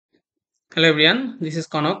Hello everyone, this is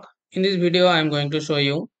Konok. In this video, I am going to show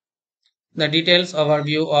you the details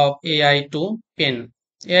overview of AI2PEN.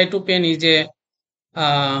 AI2PEN is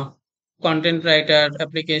a content writer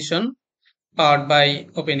application powered by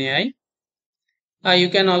OpenAI. You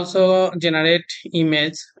can also generate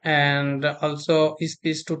image and also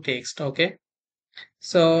speech to text. Okay,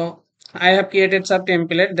 so I have created some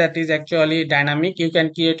template that is actually dynamic. You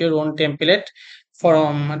can create your own template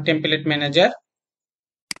from template manager.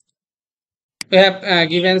 We have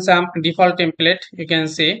given some default template. You can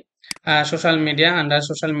see social media. Under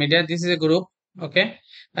social media, this is a group. Okay,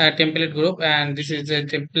 template group, and this is a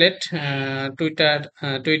template. Twitter,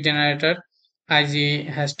 tweet generator, IG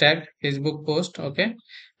hashtag, Facebook post. Okay,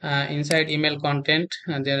 inside email content,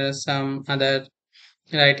 there are some other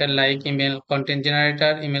writer like email content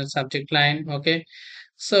generator, email subject line. Okay,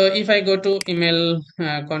 so if I go to email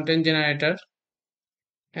content generator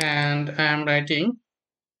and I am writing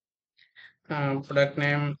product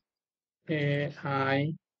name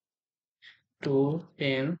AI to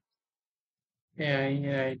pen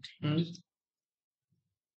AI writing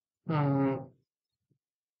uh,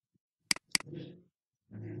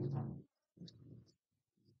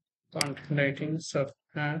 content writing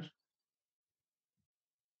software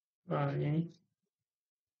by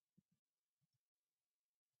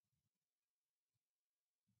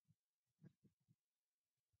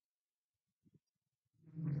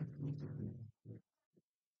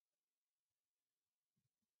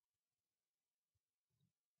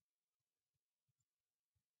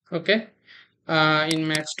okay. In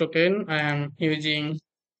max token I am using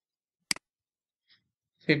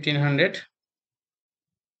 1500.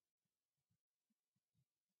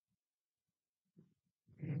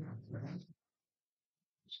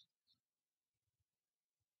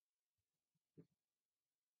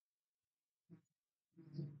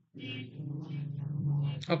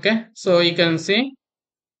 Okay, so you can see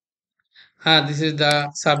this is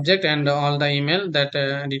the subject and all the email that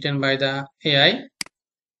written by the AI.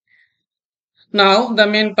 Now the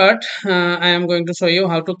main part, I am going to show you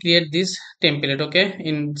how to create this template. Okay,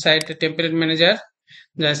 inside the template manager,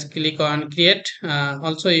 just click on create.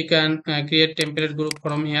 Also you can create template group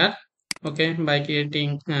from here. Okay, by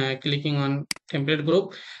creating clicking on template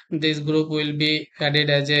group, this group will be added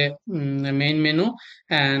as a main menu,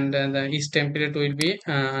 and each template will be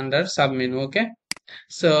under sub menu. Okay,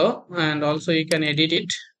 so and also you can edit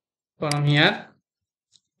it from here.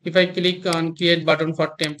 If I click on create button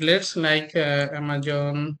for templates like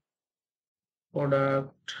Amazon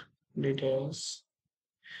product details.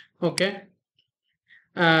 Okay,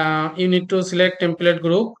 you need to select template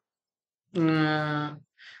group.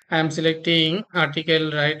 I am selecting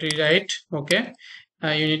article write rewrite. Okay,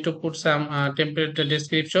 you need to put some template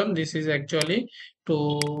description. This is actually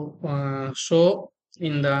to show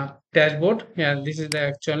in the dashboard. Yeah, this is the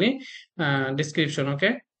actually description.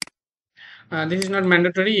 Okay, this is not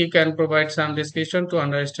mandatory. You can provide some description to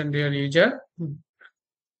understand your user.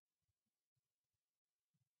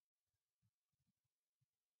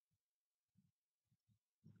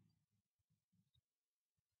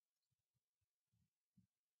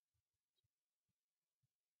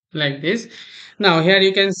 Like this. Now here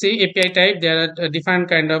you can see API type. There are different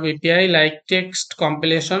kind of API like text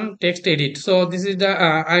compilation, text edit. So this is the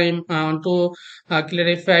I want to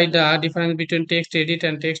clarify the difference between text edit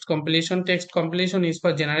and text compilation. Text compilation is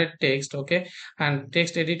for generate text. Okay, and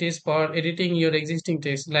text edit is for editing your existing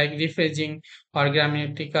text like rephrasing or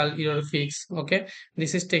grammatical error fix. Okay,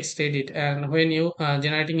 this is text edit, and when you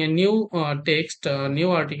generating a new text new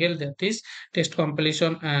article, that is text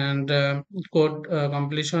compilation. And code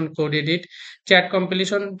compilation, code edit, chat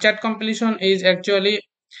compilation is actually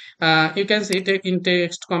you can see in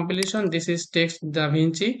text compilation, this is text da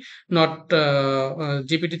vinci, not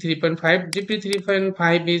gpt 3.5. gpt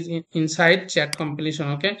 3.5 is inside chat compilation.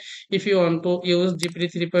 Okay, if you want to use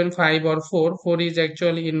gpt 3.5 or 4 is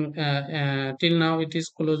actually in till now it is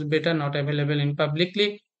closed beta, not available in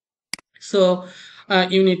publicly. So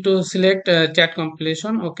you need to select chat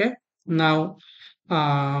compilation. Okay, now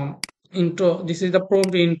intro, this is the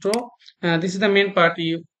prompt intro. This is the main part.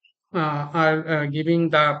 You are giving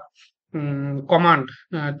the command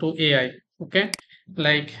to AI. Okay,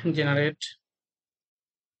 like generate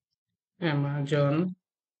Amazon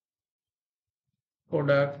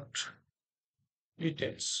product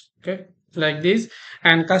details. Okay, like this.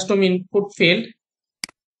 And custom input field.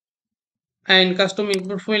 And custom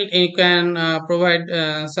input field, you can provide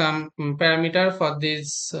some parameter for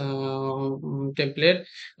this template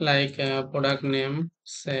like product name,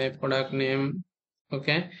 say product name.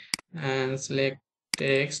 Okay, and select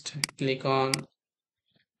text, click on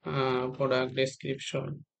product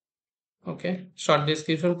description. Okay, short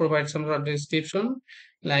description, provide some short description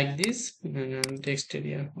like this, and text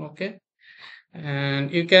area. Okay,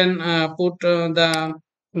 and you can put the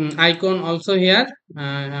icon also here.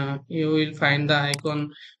 You will find the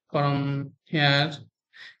icon from here,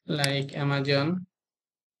 like Amazon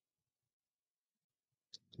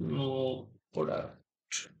product.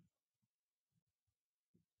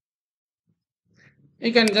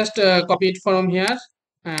 You can just copy it from here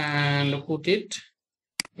and put it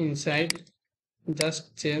inside.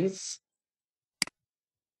 Just change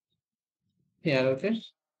here. Okay,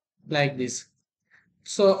 like this.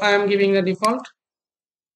 So I am giving a default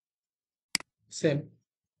save.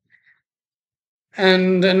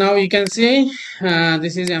 And now you can see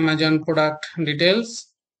this is Amazon product details.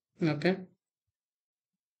 Okay,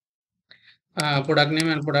 product name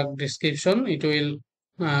and product description. It will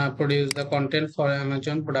produce the content for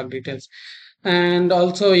Amazon product details. And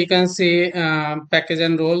also you can see package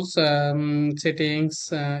and roles, settings,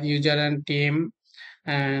 user and team,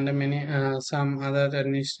 and many some other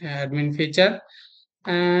admin feature.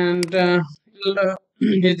 And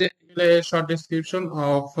is a short description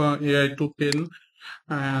of AI2PEN.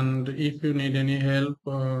 And if you need any help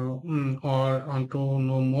or want to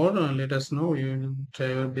know more, let us know. We will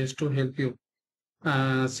try our best to help you.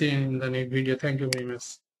 See you in the next video. Thank you very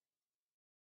much.